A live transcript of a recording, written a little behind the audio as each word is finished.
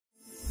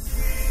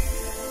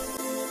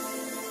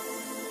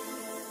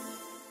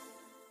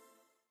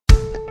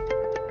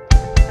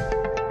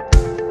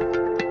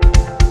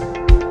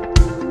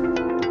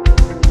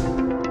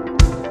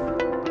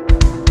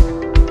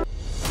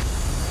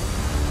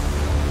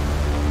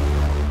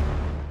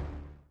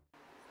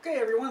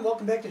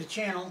welcome back to the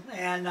channel.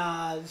 And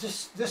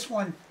this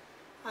one,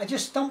 I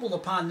just stumbled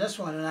upon this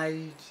one, and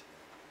I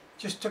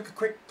just took a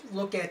quick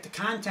look at the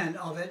content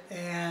of it,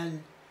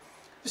 and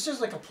this is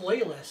like a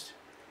playlist.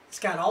 It's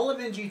got all of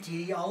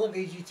NGT, all of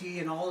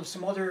AGT, and all of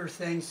some other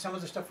things, some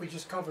of the stuff we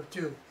just covered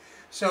too.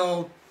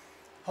 So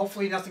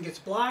hopefully nothing gets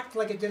blocked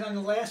like it did on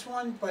the last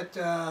one, but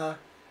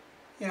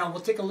you know, we'll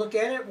take a look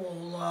at it,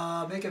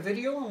 we'll make a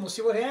video, and we'll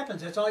see what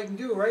happens. That's all you can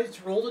do, right?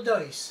 It's roll the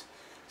dice.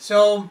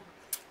 So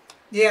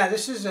yeah,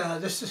 this is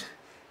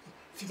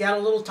if you got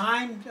a little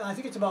time, I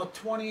think it's about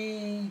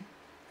 20, I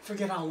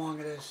forget how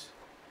long it is,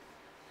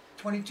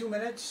 22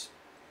 minutes,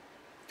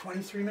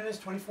 23 minutes,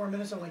 24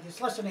 minutes, something like this.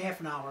 It's less than a half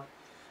an hour.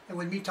 And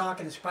with me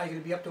talking, it's probably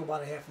going to be up to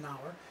about a half an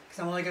hour, because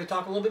I'm only going to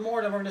talk a little bit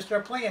more, then we're going to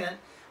start playing it.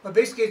 But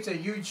basically, it's a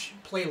huge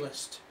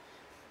playlist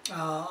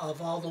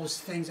of all those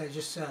things I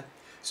just said.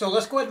 So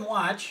let's go ahead and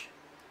watch,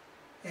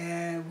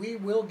 and we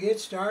will get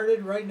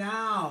started right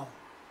now.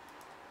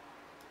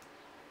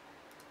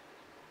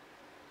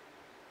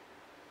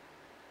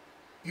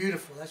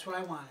 Beautiful, that's what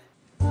I wanted.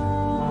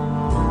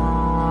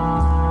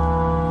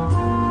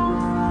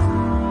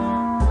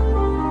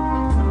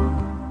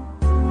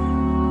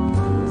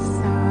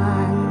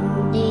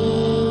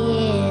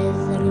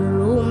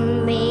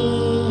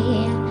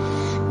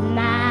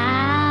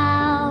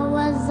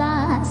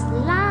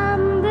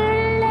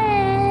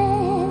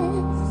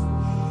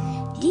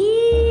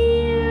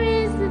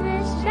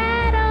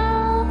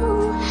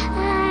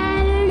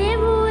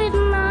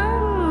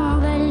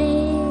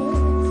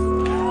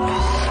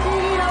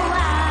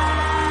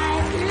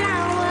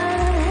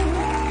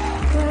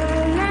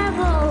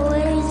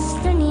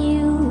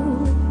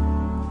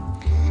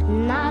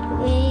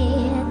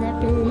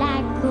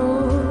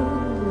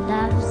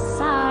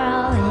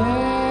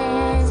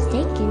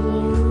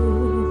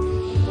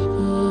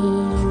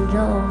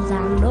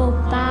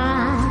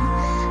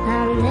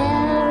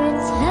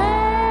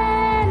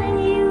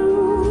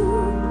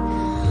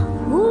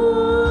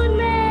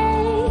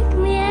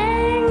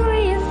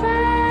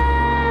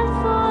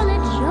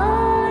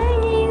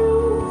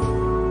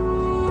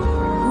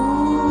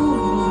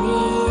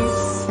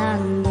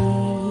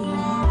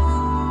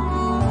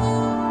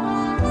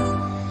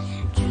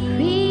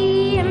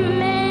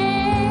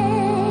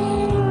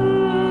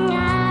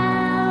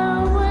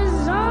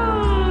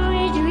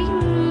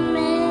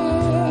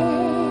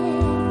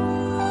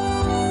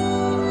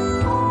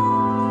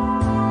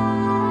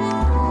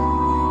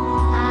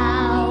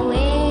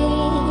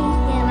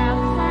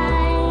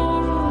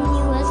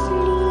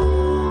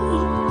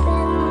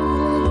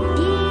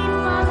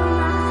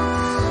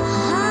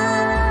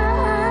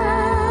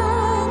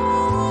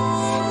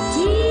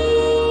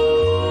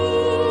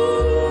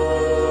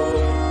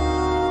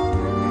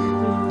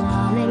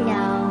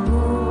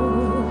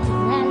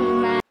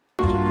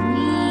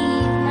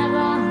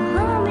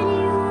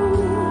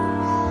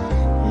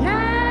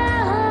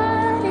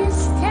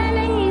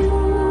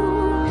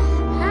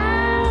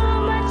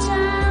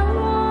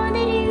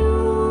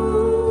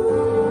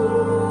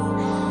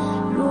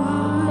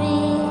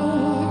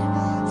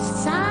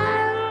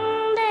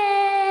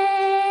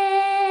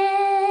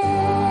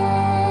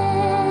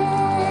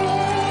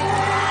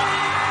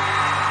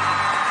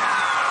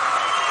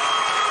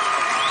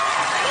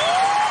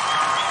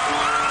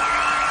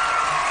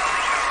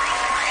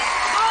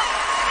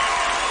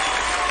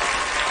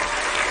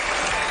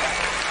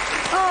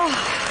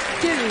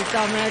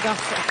 Med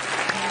gasse.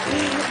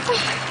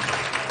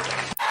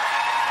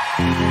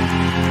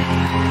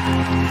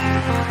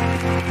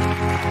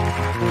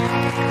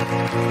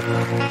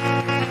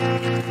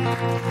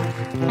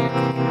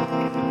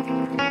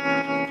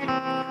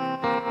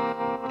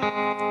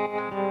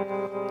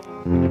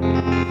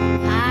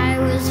 I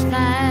was 5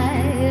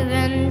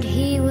 and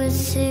he was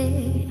 6.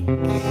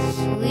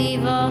 We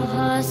were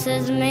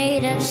horses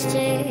made of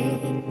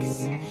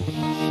sticks.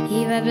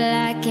 He were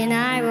black and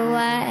I were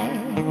white.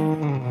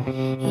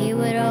 He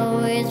would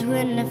always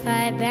win the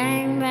fight,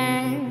 bang,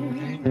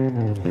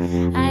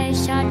 bang. I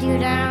shot you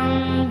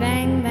down,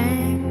 bang,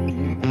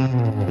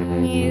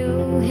 bang.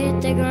 You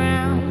hit the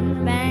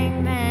ground,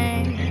 bang,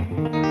 bang.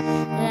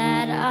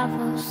 That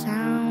awful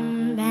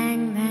sound,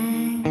 bang,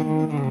 bang.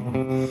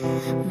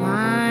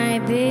 My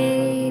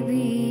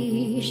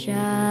baby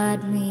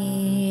shot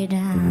me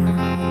down.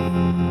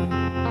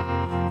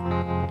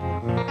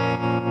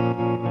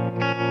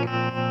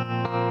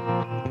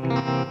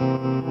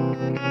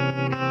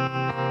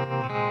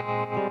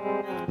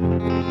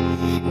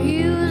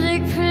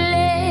 Music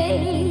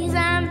plays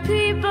and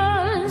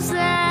people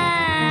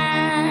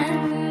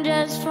stand.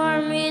 Just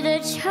for me the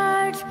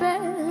church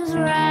bells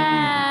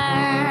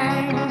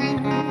rang.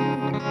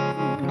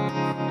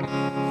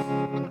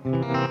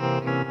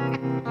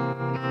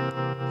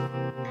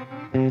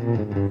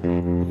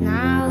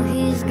 Now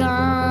he's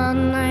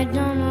gone, I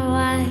don't know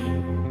why.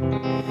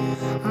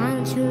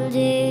 Until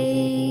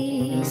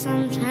day,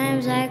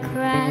 sometimes I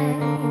cry.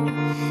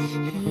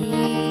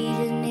 He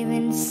didn't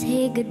even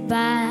say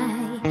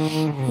goodbye.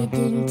 He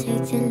didn't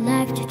take the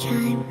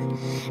lifetime.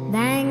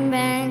 Bang,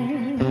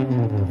 bang,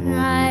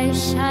 I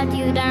shot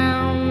you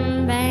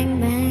down. Bang,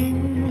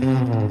 bang,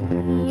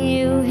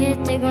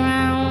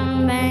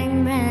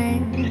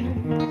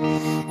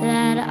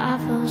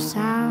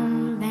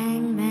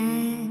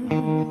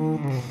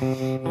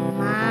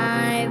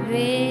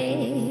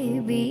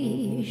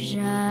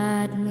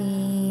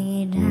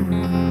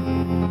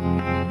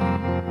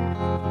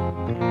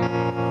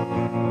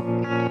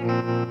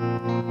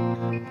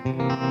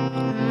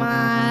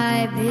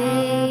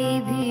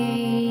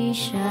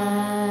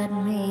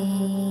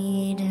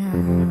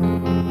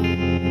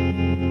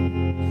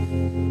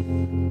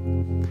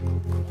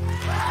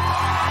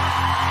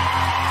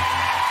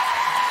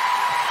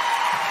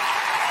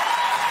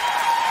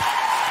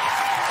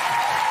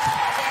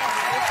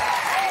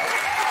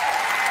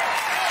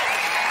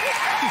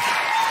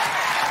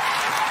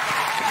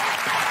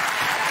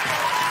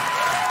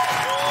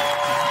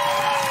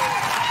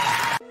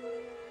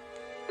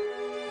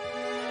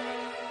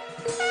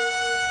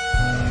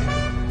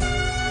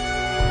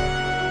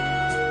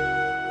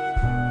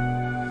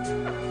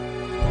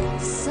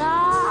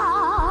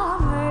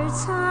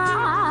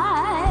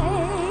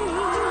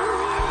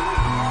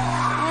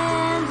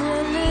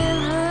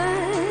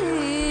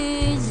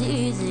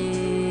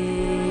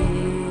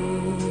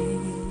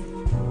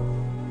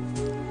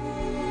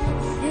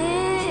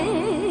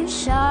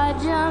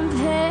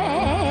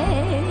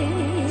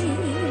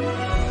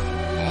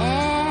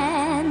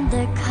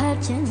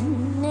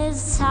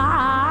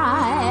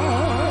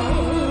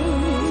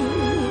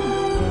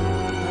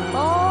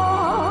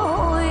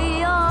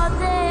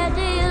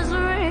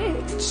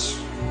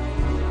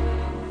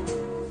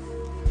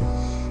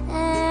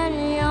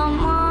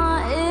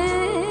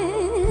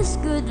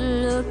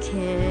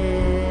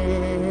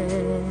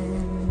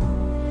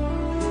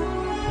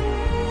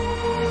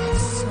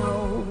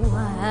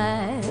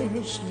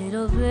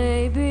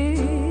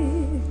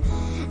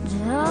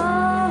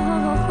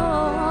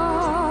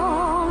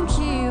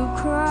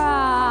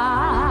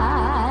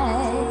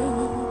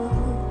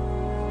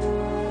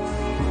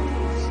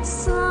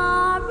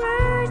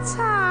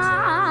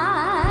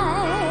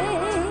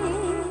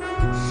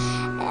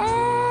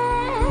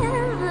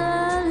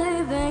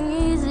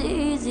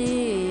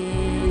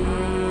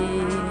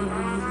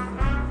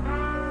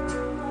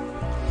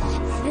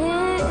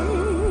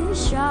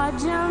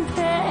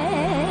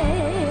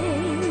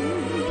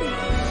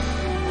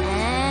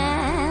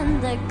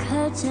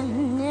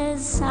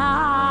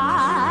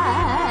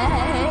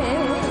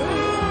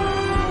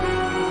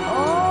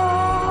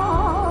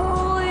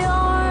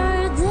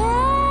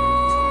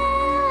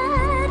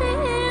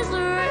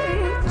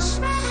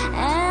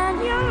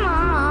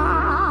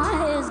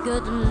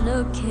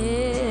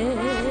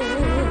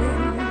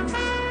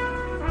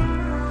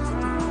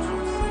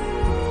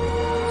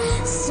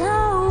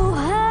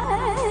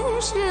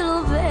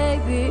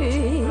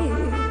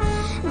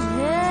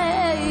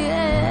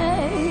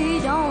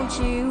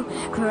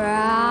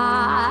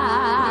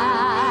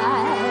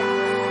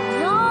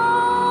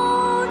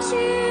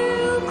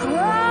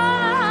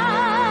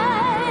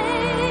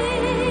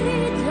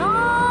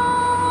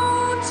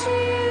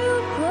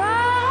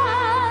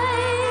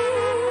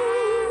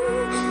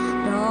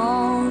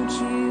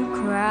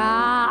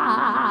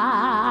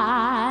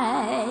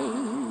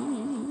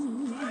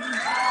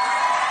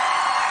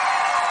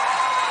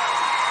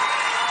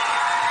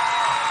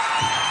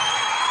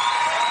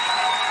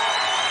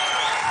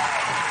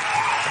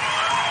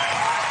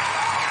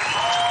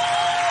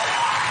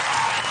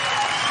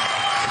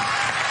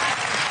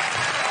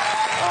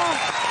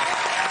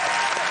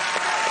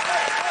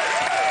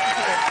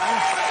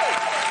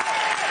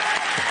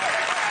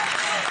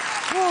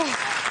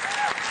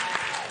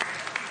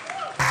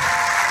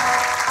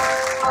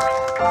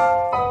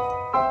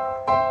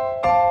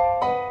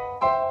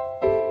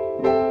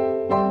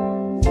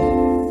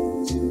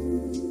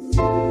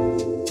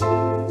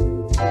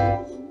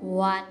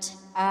 What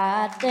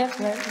a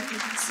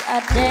difference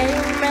a day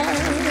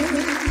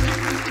made.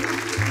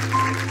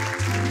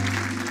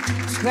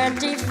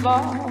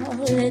 24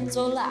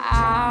 little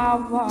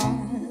hours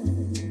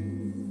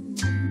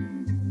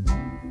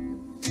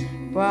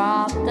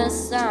brought the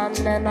sun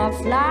and the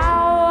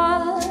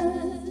flowers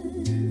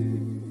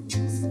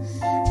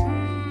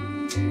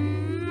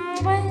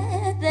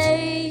where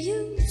they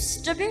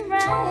used to be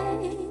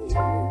rain.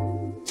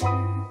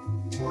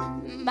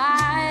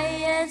 My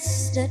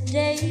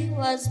yesterday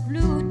was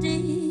blue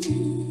deep.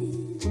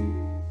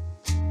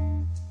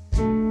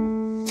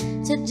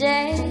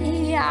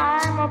 Today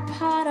I'm a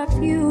part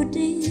of you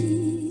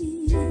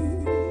deep.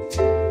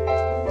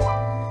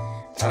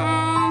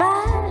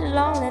 My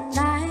lonely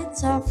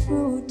nights are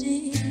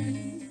fruity.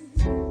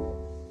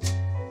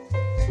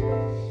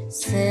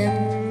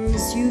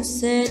 Since you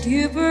said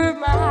you were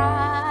mine,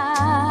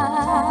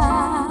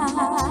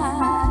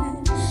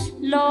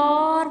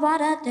 Lord,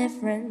 what a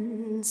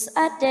difference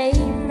a day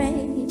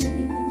made.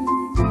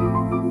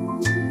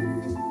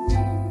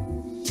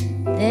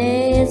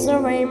 There's a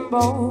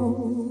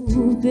rainbow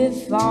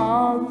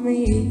before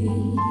me.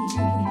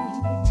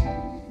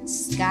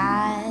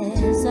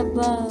 Skies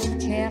above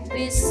can't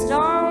be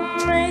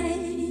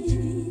stormy.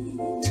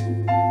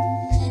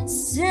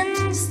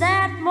 Since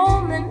that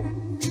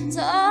moment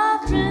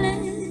of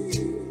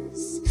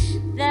bliss,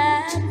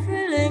 that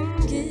thrilling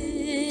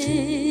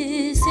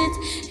kiss,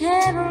 it's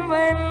heaven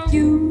when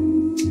you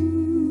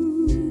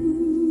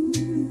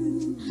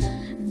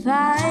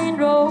find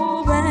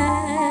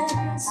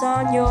romance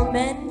on your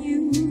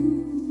menu.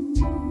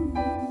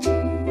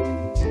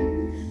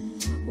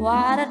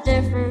 What a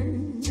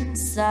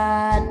difference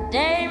a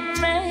day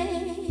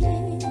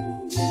made,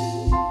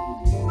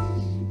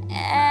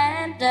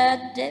 and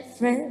a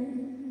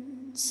difference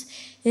wants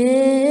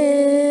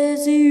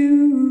is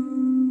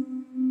you.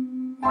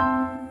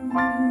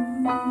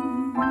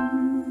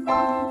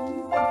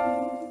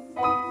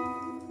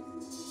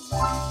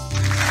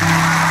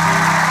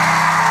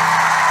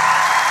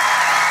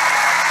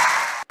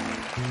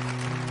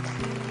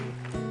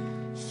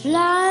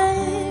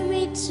 Fly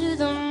me to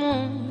the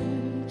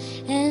moon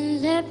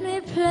and let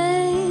me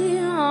play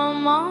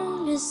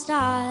among the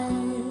stars.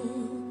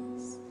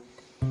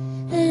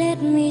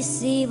 Let me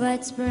see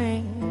what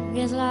spring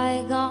is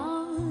like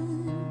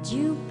on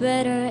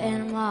Jupiter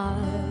and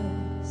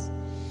Mars.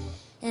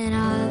 And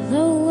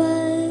other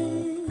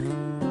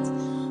words,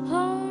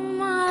 hold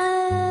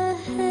my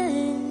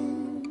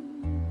hand.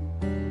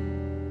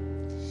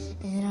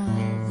 And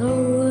other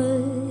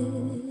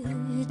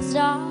words,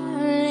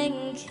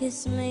 darling,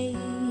 kiss me.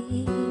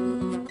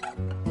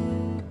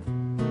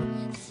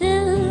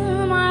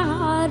 Fill my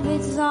heart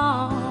with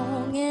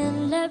song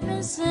and let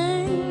me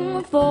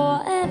sing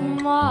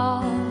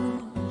forevermore.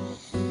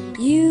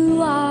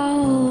 You are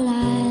all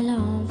I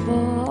long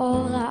for,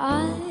 all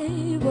I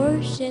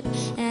worship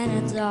and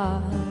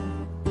adore.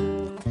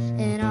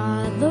 In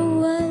other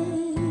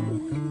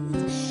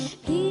words,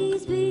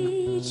 please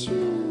be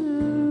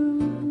true.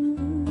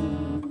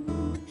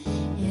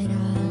 In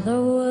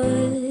other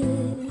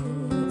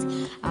words,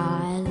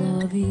 I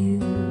love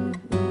you.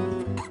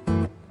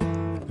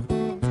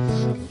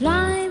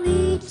 Fly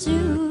me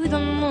to the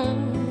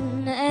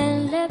moon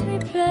and let me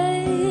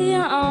play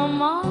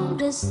among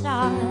the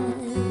stars.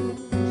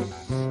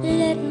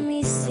 Let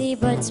me see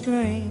what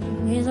spring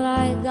is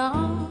like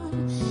on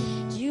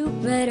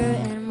Jupiter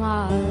and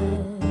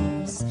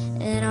Mars.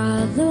 In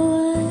other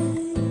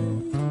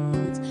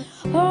words,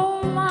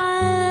 hold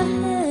my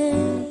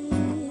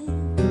hand.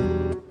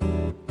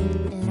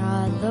 In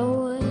other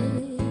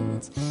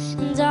words,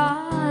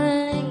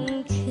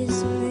 darling,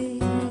 kiss me.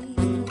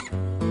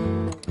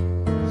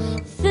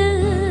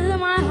 Fill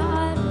my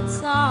heart with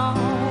song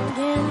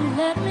and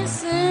let me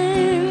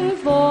sing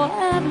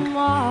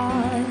forevermore.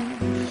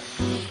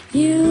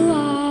 You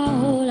are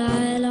all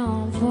I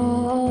long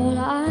for, all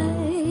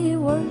I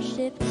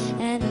worship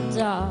and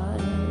adore.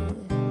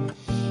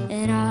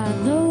 In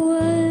other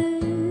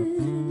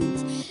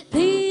words,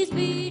 please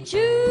be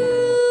true.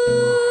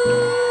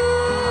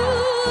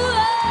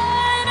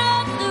 In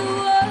other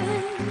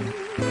words,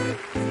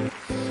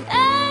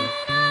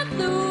 in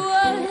other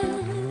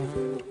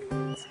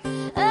words,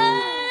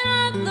 in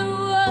other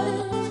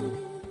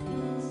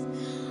words,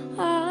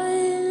 I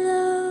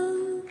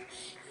love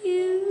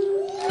you.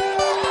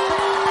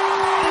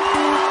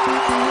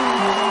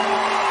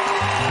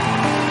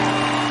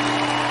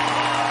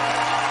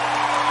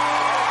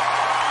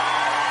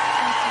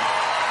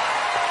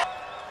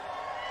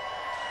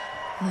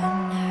 When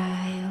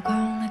are you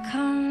gonna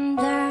come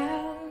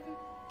down?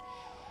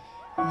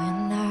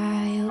 When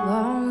are you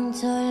going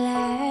to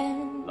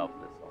land? Love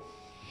this song.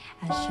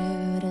 I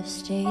should have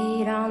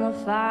stayed on the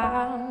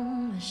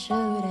farm. I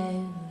should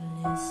have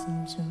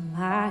listened to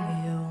my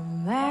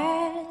old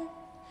man.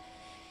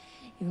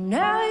 You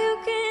know you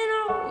can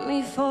hold me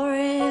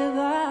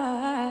forever.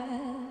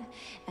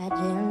 I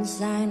didn't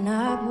sign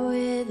up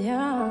with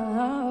you.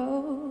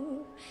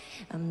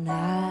 I'm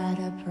not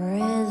a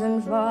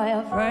present for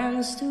your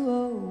friends to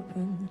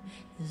open.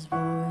 This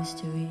boy's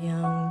too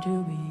young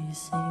to be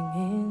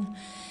singing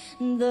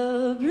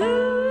the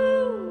blues.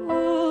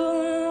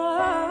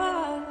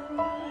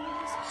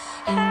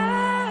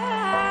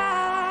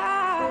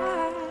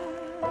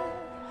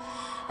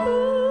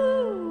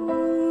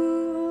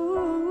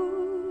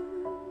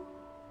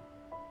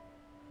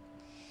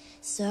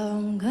 So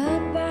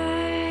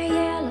goodbye,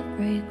 yellow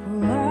brick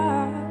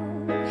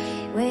road,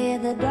 where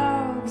the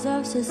dogs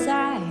of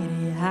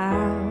society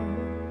howl.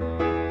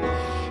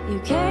 You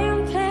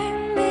can't play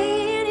me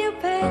in your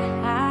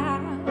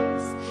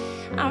penthouse.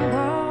 I'm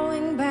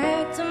going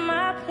back to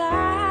my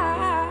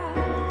plot,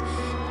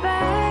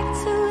 back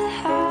to the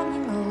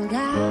howling old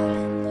owl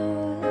in the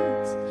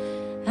woods,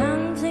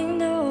 hunting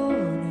the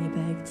only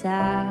back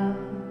town.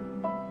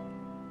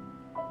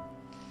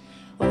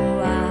 Oh,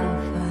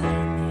 I'll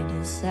finally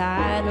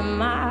decide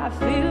my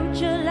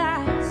future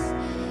lies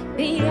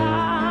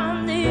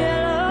beyond the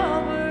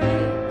yellow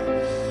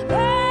brick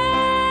road.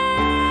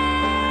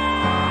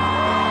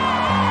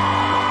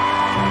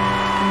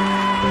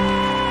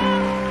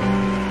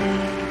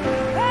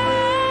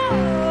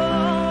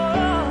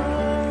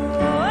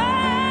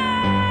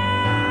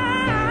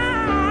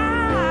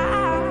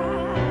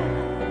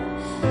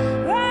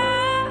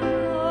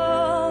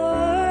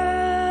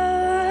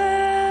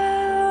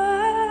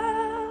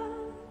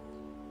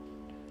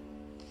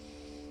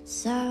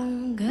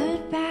 So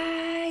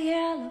goodbye,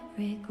 yellow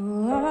brick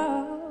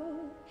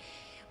road,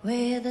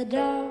 where the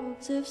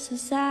dogs of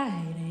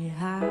society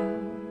howl.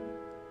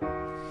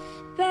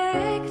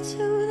 Back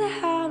to the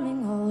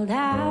howling old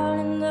owl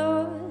in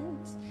the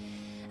woods,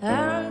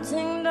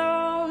 hunting the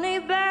only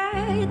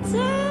bad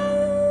time.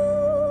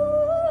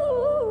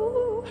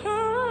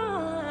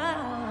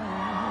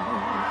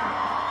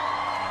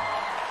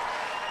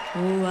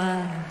 Oh,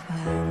 I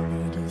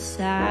finally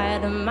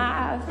decided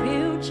my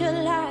future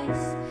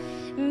lies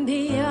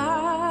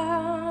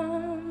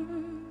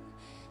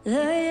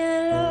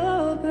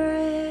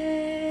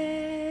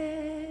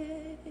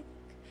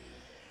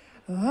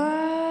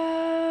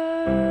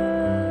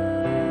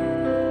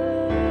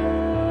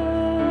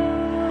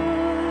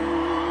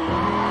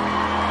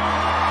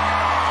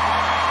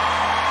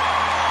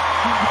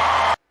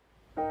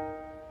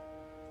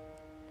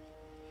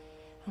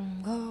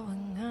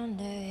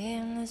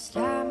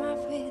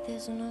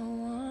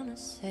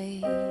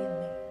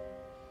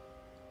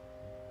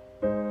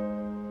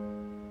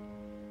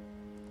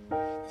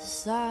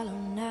This all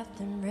or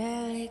nothing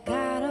really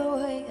got a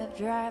way of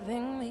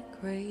driving me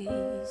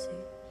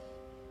crazy.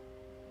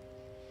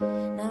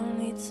 I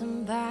need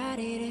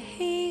somebody to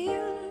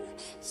heal,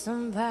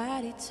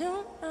 somebody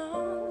to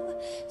know,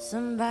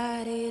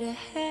 somebody to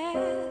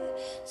have,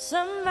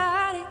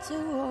 somebody to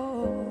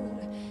hold.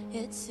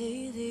 It's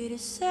easy to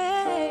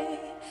say,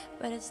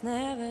 but it's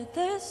never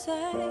the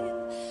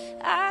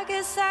same. I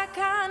guess I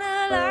kinda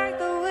like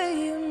the way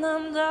you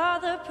numbed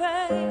all the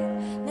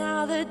pain.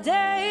 Now the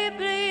day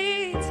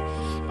bleeds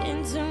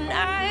into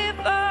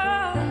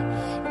nightfall,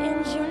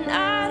 and you're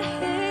not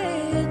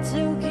here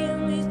to get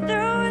me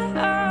through it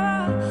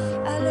all.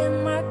 I let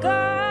my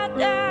guard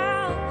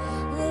down,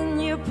 then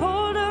you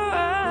pulled a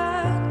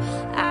rug.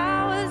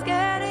 I was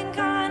getting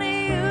kinda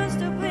used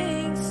to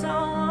being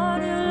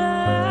someone you love.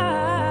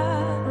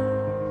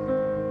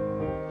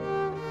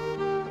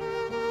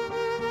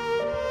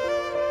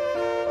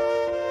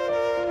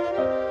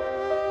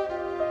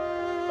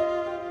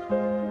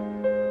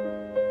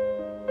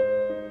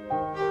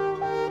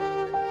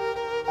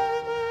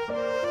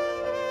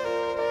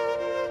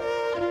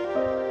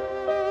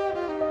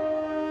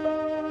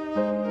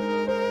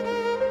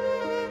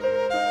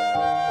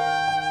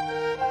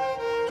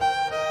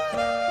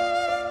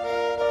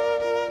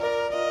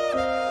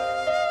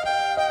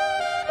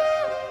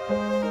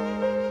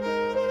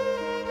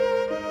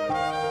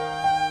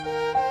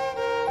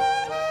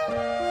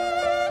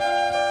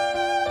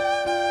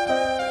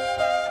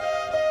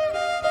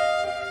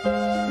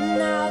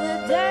 Now the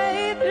day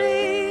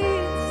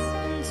bleeds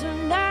into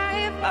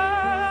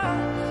nightfall,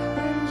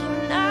 and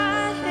you're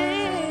not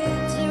here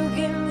to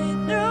get me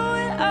through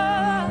it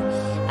all.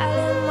 I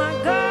let my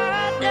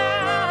guard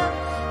down,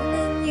 and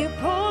then you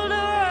pulled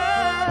a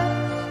rug.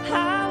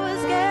 I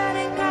was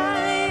getting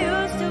kinda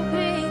used to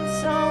being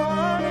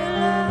someone you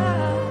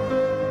love.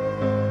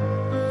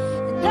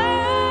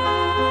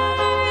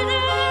 And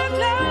I don't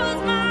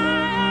close my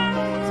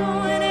eyes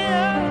when it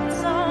hurts.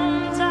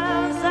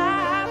 Sometimes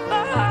I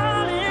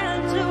fall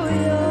into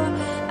your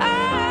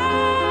arms.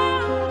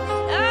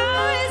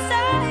 Always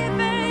safe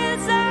and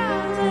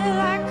sound till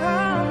I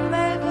come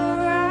back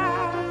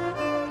around.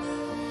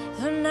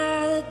 For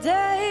now the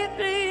day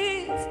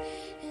bleeds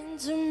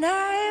into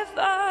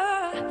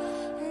nightfall,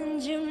 and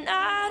you're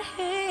not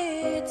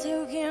here to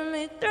give